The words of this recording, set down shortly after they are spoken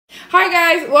Hi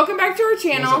guys, welcome back to our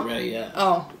channel. I wasn't ready yet.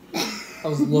 Oh. I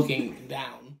was looking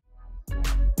down.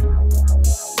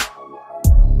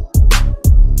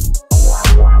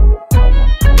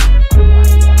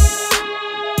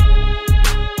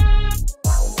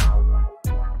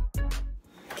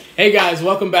 Hey guys,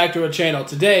 welcome back to our channel.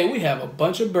 Today we have a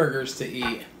bunch of burgers to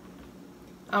eat.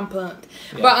 I'm pumped.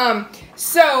 Yeah. But,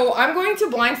 so I'm going to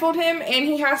blindfold him and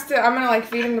he has to, I'm going to like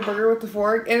feed him the burger with the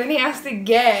fork and then he has to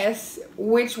guess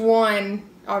which one,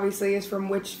 obviously, is from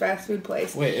which fast food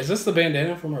place. Wait, is this the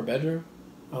bandana from our bedroom?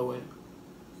 Oh, wait.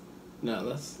 No,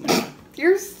 that's not.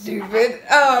 You're stupid.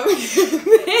 On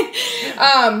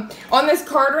this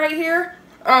card right here,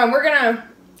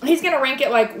 he's gonna rank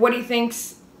it like what he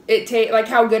thinks it tastes, like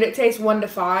how good it tastes, 1 to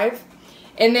 5.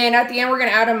 And then at the end, we're going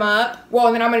to add them up. Well,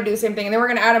 and then I'm going to do the same thing. And then we're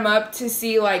going to add them up to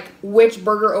see, like, which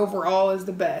burger overall is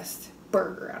the best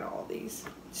burger out of all these.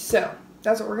 So,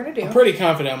 that's what we're going to do. I'm pretty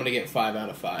confident I'm going to get 5 out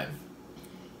of 5.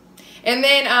 And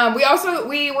then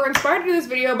we were inspired to do this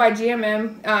video by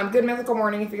GMM, Good Mythical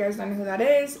Morning. If you guys don't know who that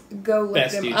is, go look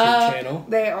Best them YouTube up. channel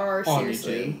They are on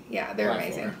seriously, YouTube. yeah, they're By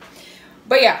amazing. far.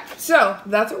 But yeah, so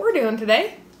that's what we're doing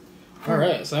today.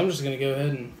 Alright, so I'm just going to go ahead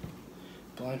and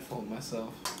blindfold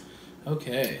myself.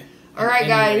 Okay. All right, In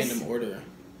guys. random order.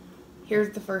 Here's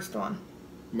the first one.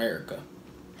 America.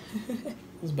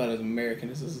 It's about as American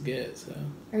as this gets, so.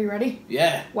 Are you ready?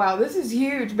 Yeah. Wow, this is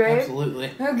huge, babe. Absolutely.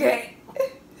 Okay.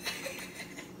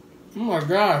 Oh my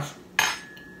gosh.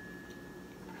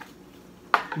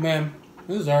 Man,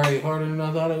 this is already harder than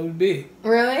I thought it would be.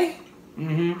 Really?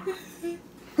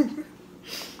 Mm-hmm.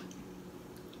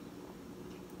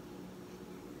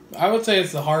 I would say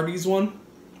it's the Hardee's one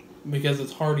because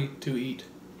it's hardy to eat.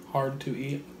 Hard to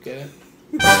eat. Get it?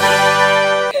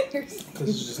 Because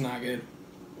it's just not good.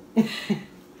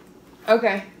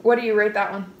 Okay, what do you rate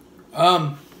that one?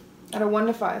 Out of 1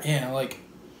 to 5. Yeah, like,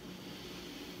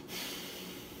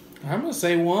 I'm gonna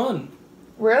say 1.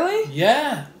 Really?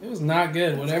 Yeah, it was not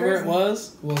good. That's Whatever crazy. it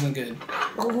was, wasn't good. It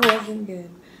wasn't good.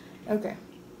 Okay.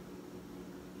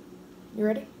 You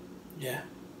ready? Yeah.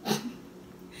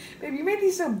 Babe, you made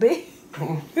these so big.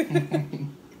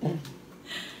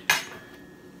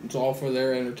 It's all for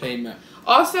their entertainment.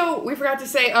 Also, we forgot to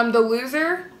say, the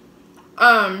loser,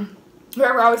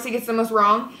 whoever obviously gets the most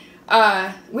wrong,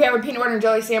 we have a peanut butter and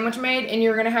jelly sandwich made, and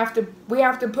we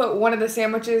have to put one of the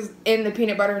sandwiches in the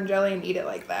peanut butter and jelly and eat it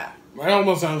like that. That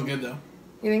almost sounds good though.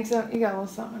 You think so? You got a little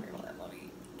something under that. Let me.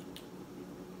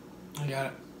 I got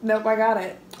it. Nope, I got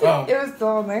it. Oh. It was still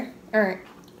on there. All right.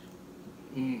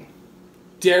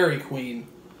 Dairy Queen.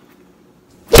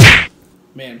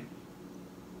 Man.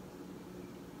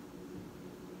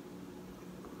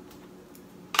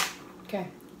 Okay.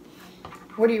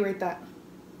 What do you rate that?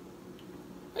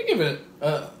 I give it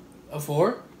a 4.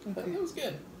 Okay. That was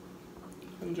good.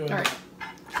 I enjoyed All it.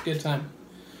 right. Good time.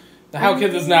 Now, how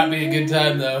could this not be a good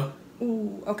time though?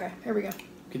 Ooh, okay. Here we go.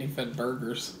 Getting fed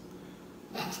burgers.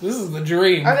 This is the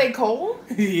dream. Are they cold?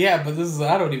 Yeah, but this is,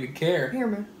 I don't even care. Here,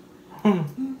 man.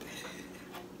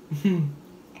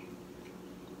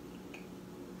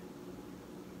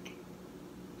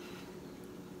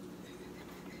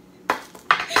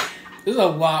 This is a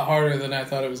lot harder than I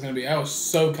thought it was going to be. I was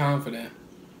so confident.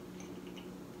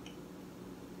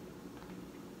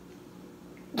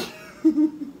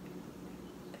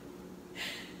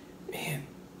 Man.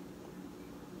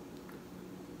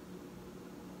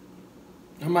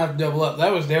 I might have to double up.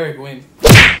 That was Dairy Queen.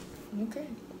 Okay.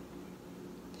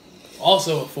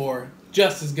 Also a 4.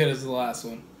 Just as good as the last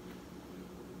one.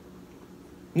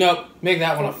 Nope. Make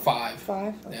that one a 5.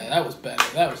 5? Okay. Yeah, that was better.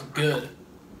 That was good.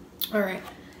 All right.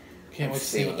 Can't wait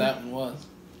Let's to see what see. that one was.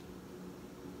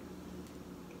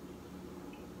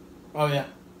 Oh, yeah.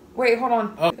 Wait, hold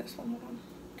on. Oh. This one, hold on.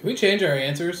 Can we change our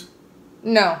answers?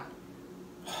 No.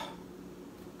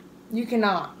 You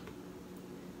cannot.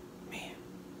 Man.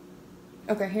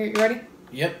 Okay, here, you ready?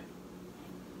 Yep.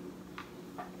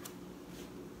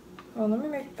 Oh, let me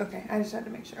make... Okay, I just had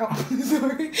to make sure. Oh,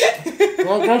 sorry.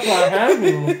 Well, that's what I had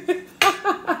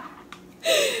to.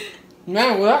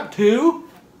 Man, was that 2?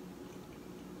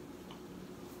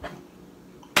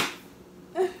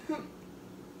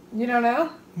 You don't know?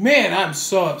 Man, I'm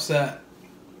so upset.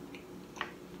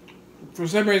 For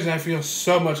some reason, I feel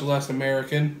so much less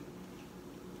American.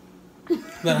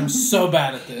 That I'm so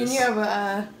bad at this. And you have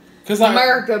a Cause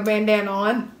America bandana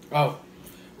on. Oh.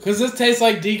 Because this tastes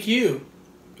like DQ.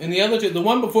 And the other two, the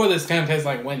one before this kind of tastes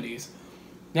like Wendy's.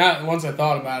 Now, once I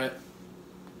thought about it.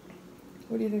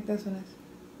 What do you think this one is?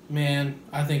 Man,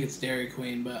 I think it's Dairy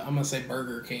Queen, but I'm going to say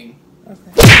Burger King.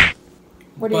 Okay.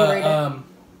 What do you rate it?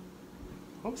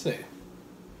 Let's see.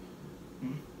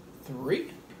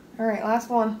 3? All right, last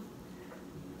one.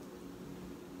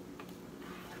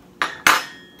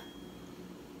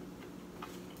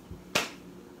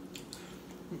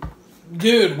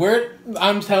 Dude,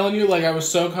 I'm telling you, like, I was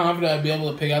so confident I'd be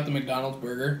able to pick out the McDonald's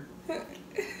burger.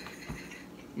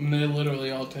 And they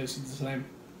literally all tasted the same.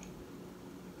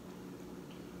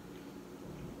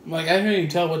 Like, I couldn't even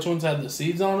tell which ones had the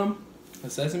seeds on them. The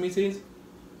sesame seeds.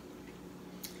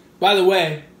 By the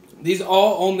way, these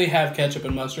all only have ketchup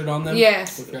and mustard on them.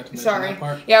 Yes. We forgot to mention Sorry. that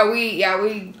part.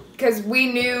 Because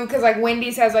we knew, because like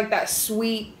Wendy's has like that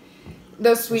sweet,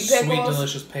 those sweet pickles. Sweet,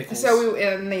 delicious pickles. So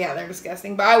they're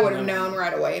disgusting. But I would have known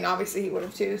right away, and obviously he would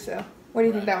have too. So, what do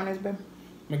you think that one is, babe?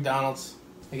 McDonald's.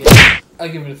 I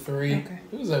give it a 3. Okay.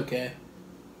 It was okay.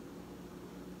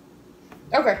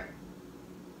 Okay.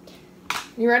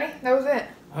 You ready? That was it.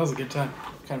 That was a good time.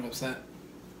 Kind of upset.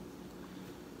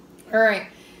 All right.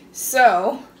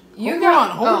 So Hold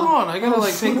on. I gotta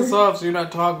like take this off so you're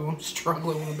not talking. I'm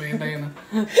struggling with a bandana.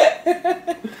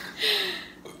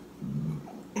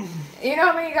 You know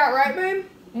how many you got right, babe?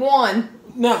 1.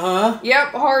 Nuh-uh. Yep,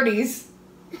 Hardee's.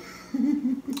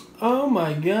 Oh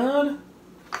my god.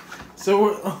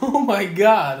 Oh my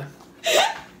god.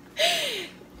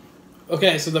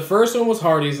 Okay, so the first one was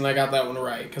Hardee's, and I got that one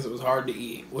right because it was hard to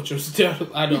eat, which was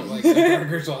I don't like their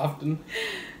burgers often.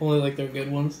 Only like their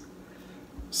good ones.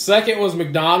 Second was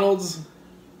McDonald's.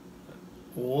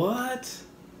 What?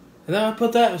 And then I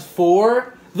put that as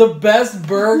 4. The best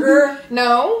burger?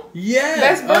 No. Yeah.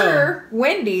 Best burger,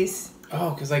 Wendy's. Oh,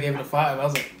 because I gave it a 5. I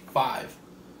was like 5.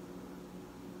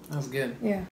 That was good.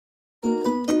 Yeah.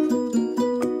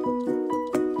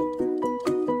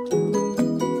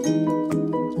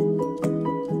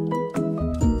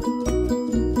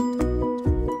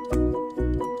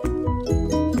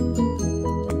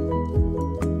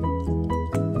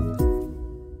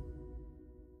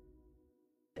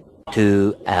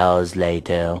 Two hours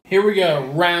later. Here we go,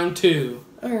 round 2.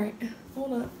 Alright,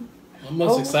 hold up. I'm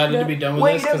most excited to be done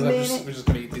with this because we're just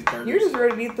going to eat these burgers. You're just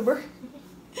ready to eat the burger.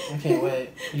 I can't wait.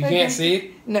 You can't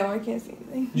see? No, I can't see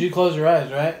anything. Did you close your eyes,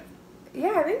 right?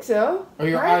 Yeah, I think so. Or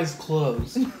your eyes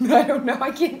closed? I don't know,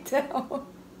 I can't tell.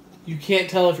 You can't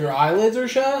tell if your eyelids are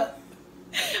shut?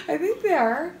 I think they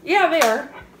are. Yeah, they are.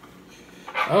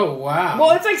 Oh, wow.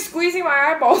 Well, it's like squeezing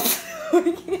my eyeballs.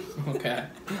 Okay.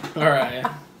 Alright.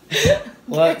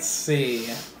 Let's see.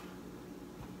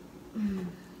 Do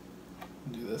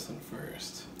this one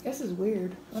first. This is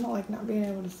weird. I don't like not being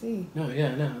able to see. No,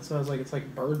 yeah, no. It sounds like it's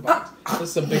like bird bites.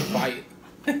 This is a big bite.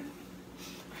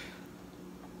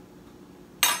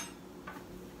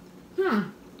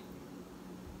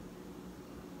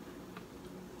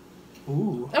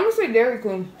 Ooh. I'm gonna say Dairy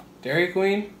Queen. Dairy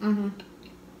Queen? Mm-hmm.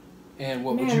 And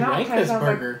what would you rank this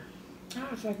burger? Oh,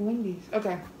 it's like Wendy's.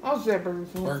 Okay, I'll say Burger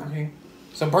King. Burger King.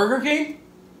 So Burger King?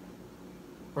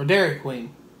 Or Dairy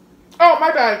Queen? Oh,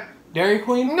 my bad. Dairy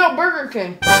Queen? No, Burger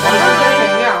King.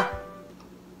 Yeah.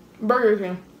 Burger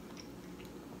King.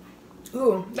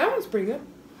 Ooh, that one's pretty good.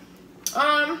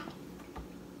 I'll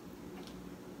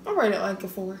rate it like a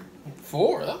 4.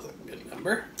 4? That's a good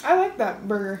number. I like that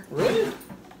burger. Really?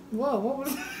 Whoa, what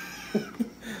was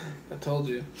I told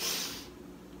you.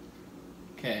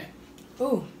 Okay.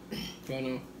 Ooh.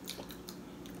 Gonna...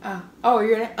 Oh,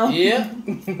 you're in it? Oh. Yeah.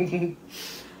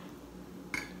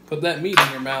 Put that meat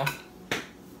in your mouth.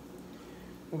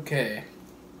 Okay.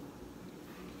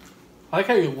 I like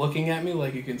how you're looking at me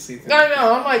like you can see things. I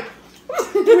know, I'm like...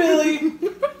 Really?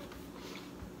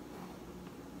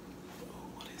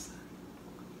 What is that?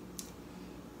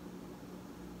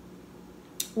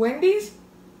 Wendy's?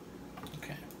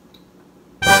 Okay.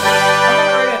 I'm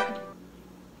gonna rate it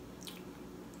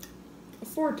a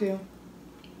 4 too.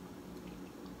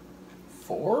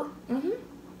 4? Mm-hmm.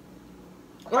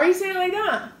 Why are you saying it like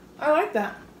that? I like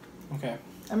that. Okay.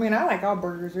 I mean, I like all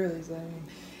burgers really, so I mean,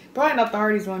 probably not the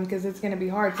Hardee's one because it's going to be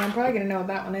hard, so I'm probably going to know what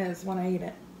that one is when I eat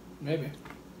it. Maybe.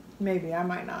 Maybe, I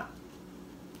might not.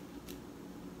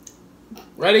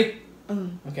 Ready?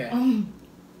 Okay.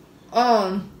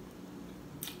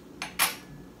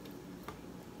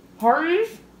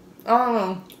 Hardee's? I don't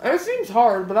know. It seems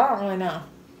hard, but I don't really know.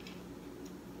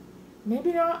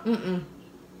 Maybe not.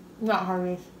 Not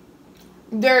Hardee's.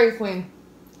 Dairy Queen.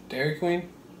 Dairy Queen?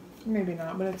 Maybe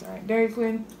not, but it's alright. Dairy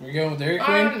Queen. We're going with Dairy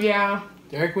Queen? Yeah.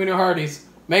 Dairy Queen or Hardee's?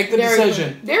 Make the Dairy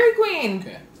decision. Queen. Dairy Queen.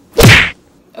 Okay.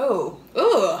 Oh.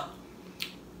 Ugh.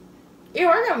 Ew,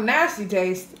 I got a nasty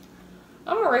taste.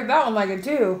 I'm gonna rate that one like a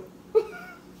 2.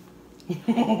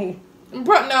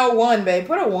 No, 1, babe.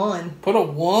 Put a 1. Put a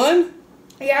 1?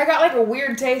 Yeah, I got like a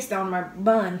weird taste on my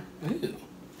bun. Ew.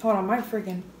 Hold on, my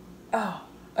freaking... Oh,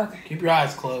 okay. Keep your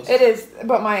eyes closed. It is,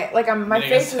 but my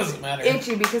face is doesn't matter.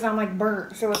 itchy because I'm like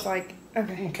burnt, so it's like,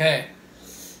 okay. Okay.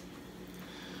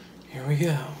 Here we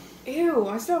go. Ew,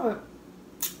 I still have a...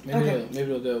 Maybe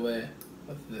it'll go away.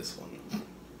 with this one.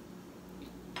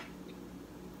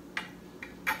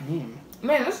 Mm.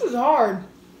 Man, this is hard.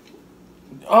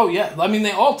 Oh yeah, I mean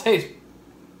they all taste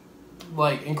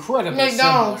like incredibly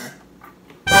McDonald's.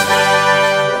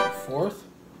 similar. Fourth?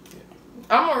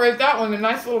 I'm gonna rate that one a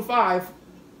nice little 5.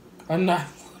 A nice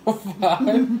little 5.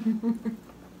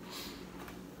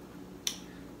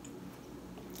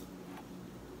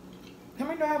 How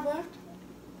many do I have left?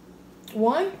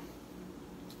 1?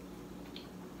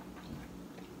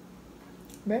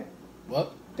 Babe?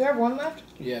 What? Do I have 1 left?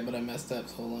 Yeah, but I messed up,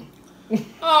 so hold on.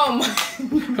 Oh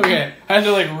my. Okay, I had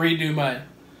to like redo my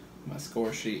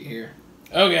score sheet here.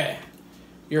 Okay,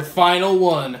 your final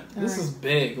one. This is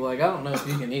big. Like, I don't know if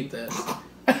you can eat this.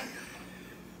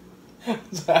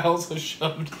 So I also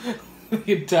shoved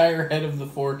the entire head of the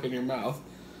fork in your mouth.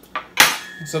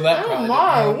 So that probably Oh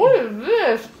my, didn't help. what is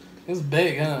this? It's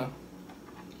big, huh?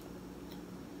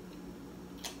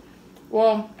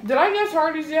 Well, did I guess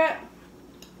Hardee's yet?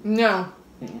 No.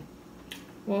 Mm-mm.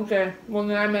 Well, okay. Well,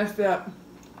 then I messed up.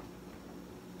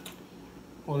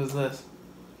 What is this?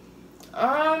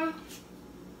 I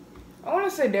want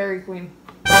to say Dairy Queen.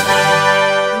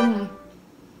 I'll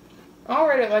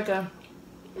rate it like a...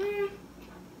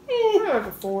 like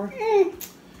a 4.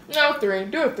 No, 3.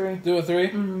 Do a 3. Do a 3?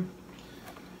 Mm-hmm.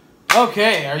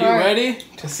 Okay, are you All right. ready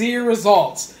to see your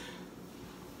results?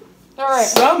 Alright.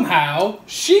 Somehow,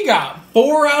 she got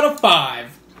 4 out of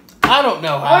 5. I don't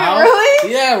know how. Wait,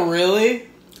 really? Yeah, really?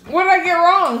 What did I get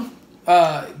wrong?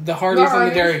 The Hardee's and the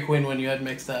Hardee's? Dairy Queen one you had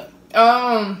mixed up.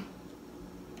 I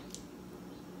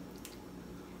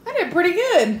did pretty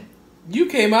good. You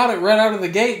came out it right out of the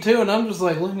gate too, and I'm just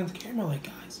like looking at the camera like,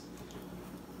 guys,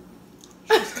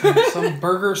 she's kind of some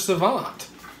burger savant.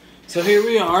 So here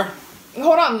we are.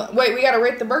 Hold on. Wait, we gotta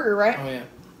rate the burger, right? Oh yeah.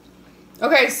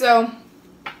 Okay, so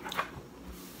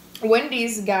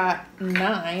Wendy's got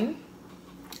 9.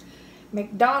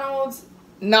 McDonald's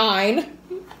 9.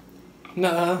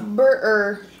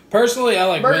 Nuh-uh. Personally, I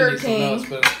like Burger Wendy's the King. most,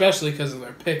 but especially because of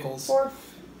their pickles. 4,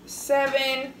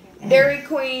 7. Dairy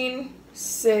Queen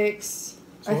 6.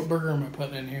 So what burger am I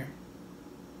putting in here?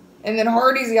 And then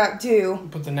Hardee's got 2.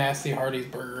 Put the nasty Hardee's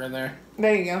burger in there.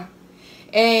 There you go.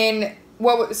 And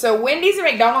so Wendy's and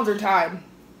McDonald's are tied.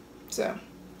 So,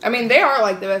 I mean, they are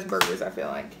like the best burgers, I feel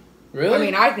like. Really? I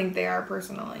mean, I think they are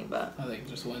personally, but. I think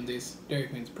just Wendy's. Dairy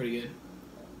Queen's pretty good.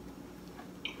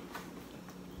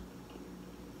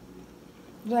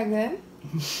 Is that good?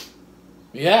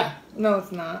 Yeah. No,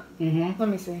 it's not. Mm-hmm. Let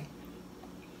me see.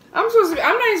 I'm not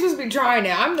even supposed to be trying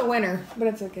it. I'm the winner, but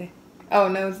it's okay. Oh,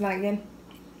 no, it's not good.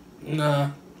 Nah.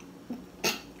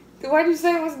 Why'd you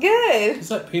say it was good? It's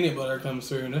that peanut butter comes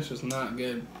through, and it's just not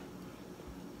good.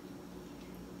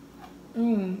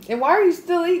 And why are you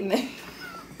still eating it?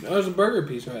 Oh, there's a burger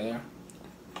piece right there.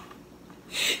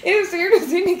 Ew, so you're just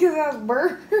eating it because I was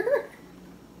burger?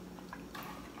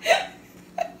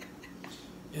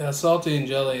 Yeah, salty and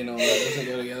jelly and all that doesn't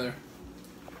go together.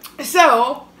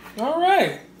 So, All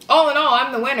right. all in all,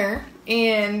 I'm the winner.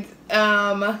 And,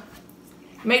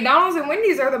 McDonald's and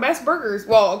Wendy's are the best burgers.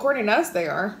 Well, according to us, they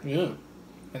are. Yeah.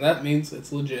 And that means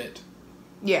it's legit.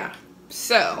 Yeah.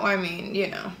 So, I mean, you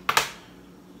know.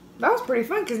 That was pretty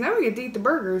fun because now we get to eat the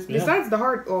burgers. Yeah. Besides the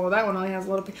that one only has a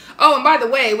little piece. Oh, and by the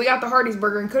way, we got the Hardee's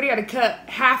burger and Cody had to cut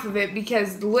half of it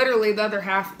because literally the other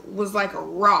half was like a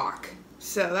rock.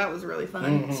 So that was really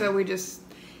fun. Mm-hmm. So we just,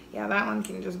 that one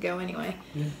can just go anyway.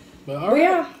 Yeah. But all right.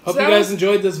 Yeah, Hope so you that guys was-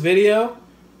 enjoyed this video.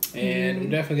 And we're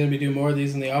definitely going to be doing more of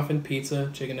these in the oven. Pizza,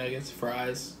 chicken nuggets,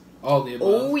 fries, all the above.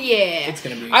 Oh, yeah. It's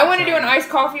going to be a I good want to do an time. iced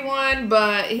coffee one,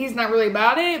 but he's not really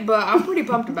about it. But I'm pretty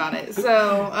pumped about it.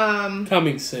 So,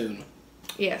 Coming soon.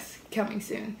 yes, coming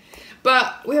soon.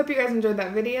 But we hope you guys enjoyed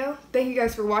that video. Thank you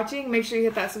guys for watching. Make sure you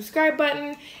hit that subscribe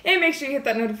button. And make sure you hit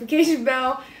that notification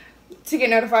bell to get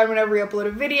notified whenever we upload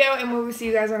a video. And we will see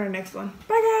you guys on our next one.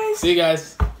 Bye, guys. See you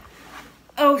guys.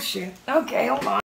 Oh, shit. Okay, hold on.